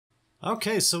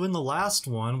Okay, so in the last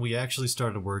one, we actually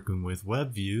started working with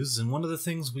web views, and one of the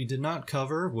things we did not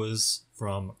cover was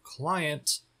from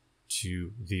client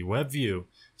to the web view.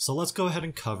 So let's go ahead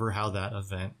and cover how that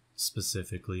event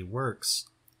specifically works.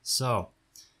 So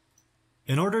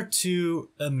in order to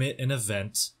emit an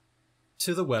event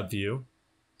to the web view,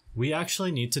 we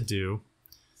actually need to do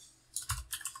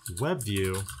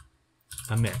Webview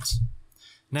emit.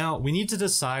 Now we need to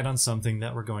decide on something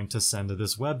that we're going to send to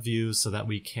this web view so that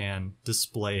we can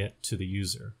display it to the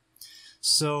user.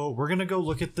 So we're going to go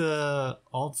look at the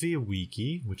Alt-V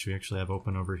wiki, which we actually have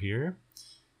open over here.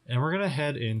 And we're going to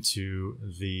head into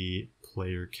the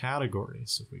player category.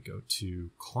 So if we go to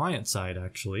client side,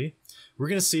 actually, we're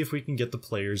going to see if we can get the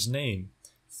player's name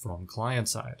from client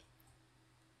side.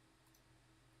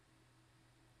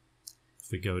 If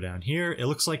we go down here, it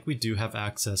looks like we do have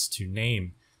access to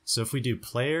name. So if we do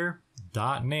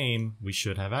player.name, we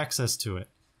should have access to it,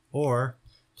 or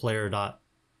alt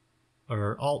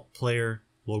player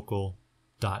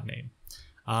local.name.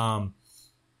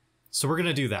 So we're going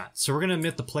to do that. So we're going to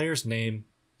emit the player's name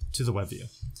to the web view.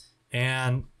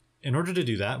 And in order to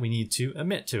do that, we need to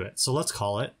emit to it. So let's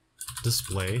call it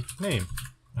display name.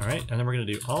 All right. And then we're going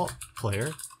to do alt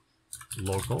player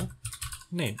local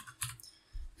name,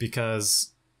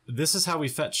 because this is how we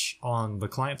fetch on the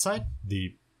client side,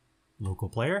 the local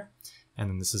player, and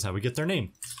then this is how we get their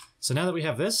name. So now that we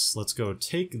have this, let's go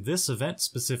take this event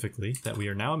specifically that we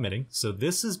are now emitting. So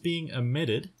this is being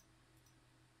emitted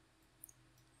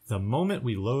the moment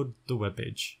we load the web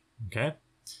page. Okay.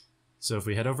 So if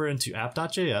we head over into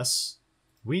app.js,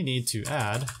 we need to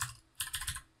add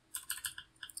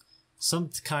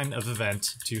some kind of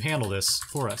event to handle this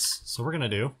for us. So we're going to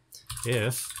do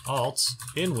if alt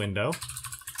in window,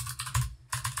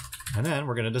 and then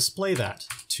we're going to display that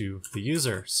to the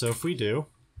user. So if we do,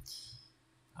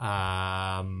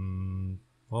 well,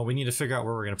 we need to figure out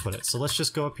where we're going to put it. So let's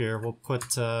just go up here. We'll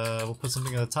put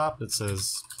something at the top that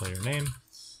says player name,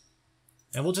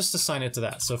 and we'll just assign it to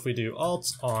that. So if we do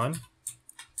alt on,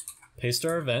 paste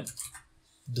our event,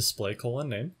 display colon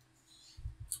name,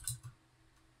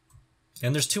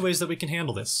 and there's two ways that we can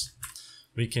handle this.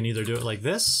 We can either do it like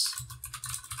this,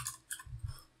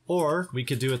 or we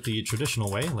could do it the traditional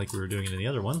way, like we were doing it in the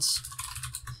other ones.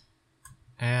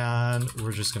 And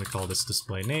we're just going to call this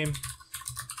display name.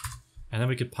 And then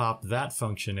we could pop that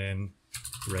function in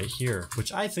right here,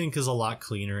 which I think is a lot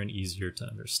cleaner and easier to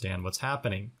understand what's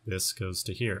happening. This goes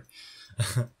to here.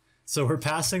 So we're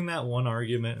passing that one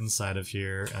argument inside of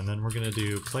here, and then we're going to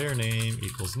do player name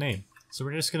equals name. So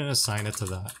we're just going to assign it to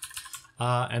that.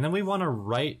 And then we want to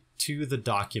write to the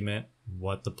document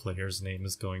what the player's name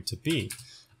is going to be.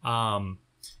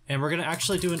 And we're going to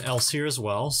actually do an else here as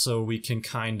well, so we can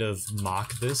kind of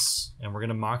mock this. And we're going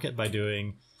to mock it by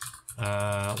doing,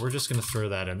 we're just going to throw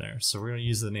that in there. So we're going to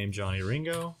use the name Johnny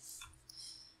Ringo.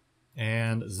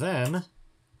 And then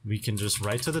we can just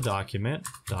write to the document,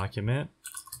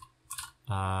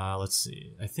 let's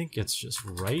see, I think it's just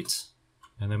write.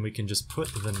 And then we can just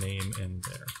put the name in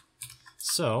there.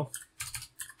 So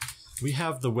we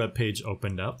have the web page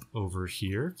opened up over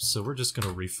here, so we're just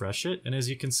going to refresh it, and as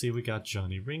you can see, we got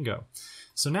Johnny Ringo.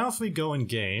 So now if we go in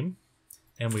game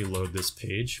and we load this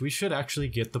page, we should actually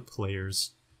get the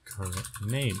player's current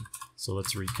name. So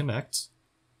let's reconnect.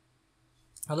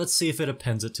 Now let's see if it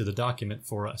appends it to the document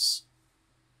for us.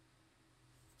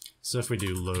 So if we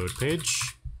do load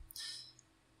page,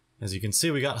 as you can see,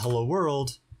 we got hello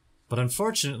world, but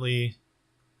unfortunately,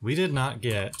 we did not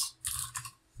get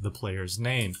the player's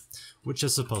name, which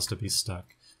is supposed to be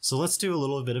stuck. So let's do a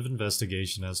little bit of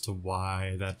investigation as to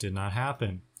why that did not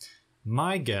happen.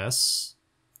 My guess,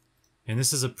 and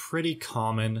this is a pretty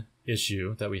common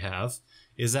issue that we have,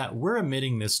 is that we're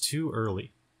emitting this too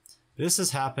early. This is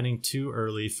happening too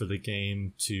early for the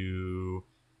game to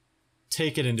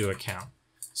take it into account.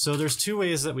 So there's two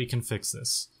ways that we can fix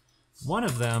this. One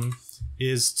of them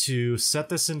is to set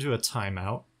this into a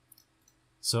timeout.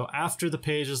 So after the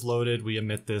page is loaded, we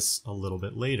emit this a little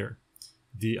bit later.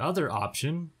 The other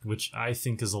option, which I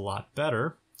think is a lot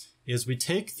better, is we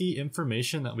take the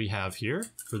information that we have here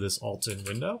for this alt-in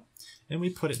window, and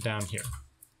we put it down here,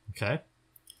 okay?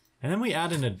 And then we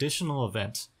add an additional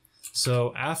event.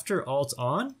 So after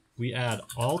alt-on, we add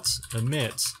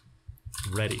alt-emit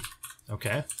ready,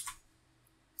 okay?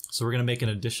 So we're gonna make an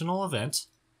additional event,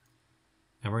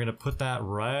 and we're gonna put that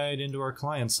right into our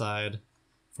client side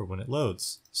for when it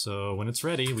loads. So when it's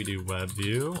ready, we do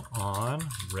Webview on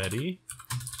ready,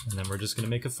 and then we're just going to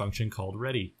make a function called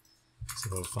ready.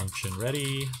 So function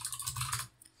ready,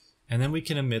 and then we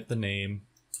can emit the name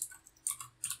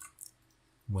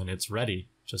when it's ready,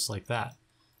 just like that.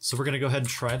 So we're going to go ahead and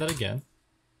try that again.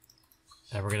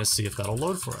 And we're going to see if that'll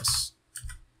load for us.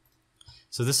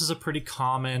 So this is a pretty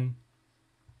common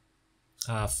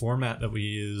format that we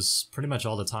use pretty much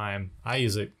all the time. I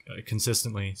use it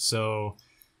consistently. So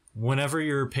whenever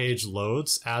your page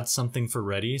loads, add something for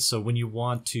ready. So when you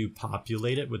want to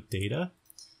populate it with data,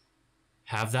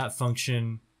 have that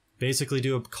function basically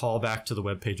do a callback to the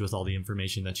web page with all the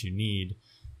information that you need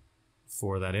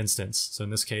for that instance. So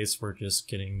in this case, we're just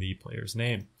getting the player's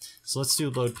name. So let's do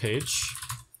load page.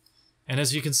 And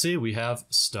as you can see, we have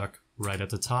stuck right at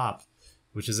the top,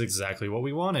 which is exactly what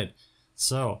we wanted.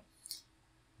 So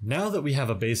now that we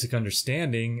have a basic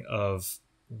understanding of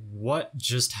what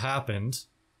just happened,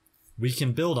 we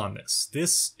can build on this.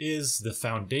 This is the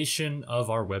foundation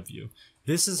of our web view.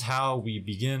 This is how we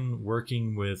begin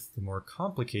working with the more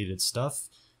complicated stuff,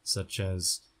 such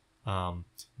as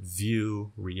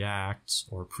Vue, React,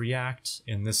 or Preact.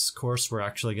 In this course, we're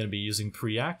actually going to be using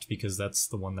Preact because that's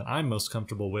the one that I'm most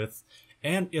comfortable with,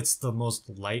 and it's the most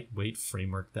lightweight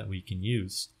framework that we can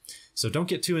use. So don't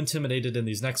get too intimidated in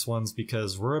these next ones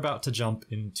because we're about to jump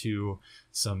into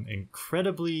some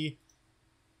incredibly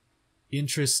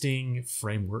interesting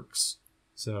frameworks.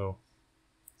 So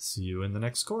see you in the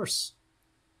next course.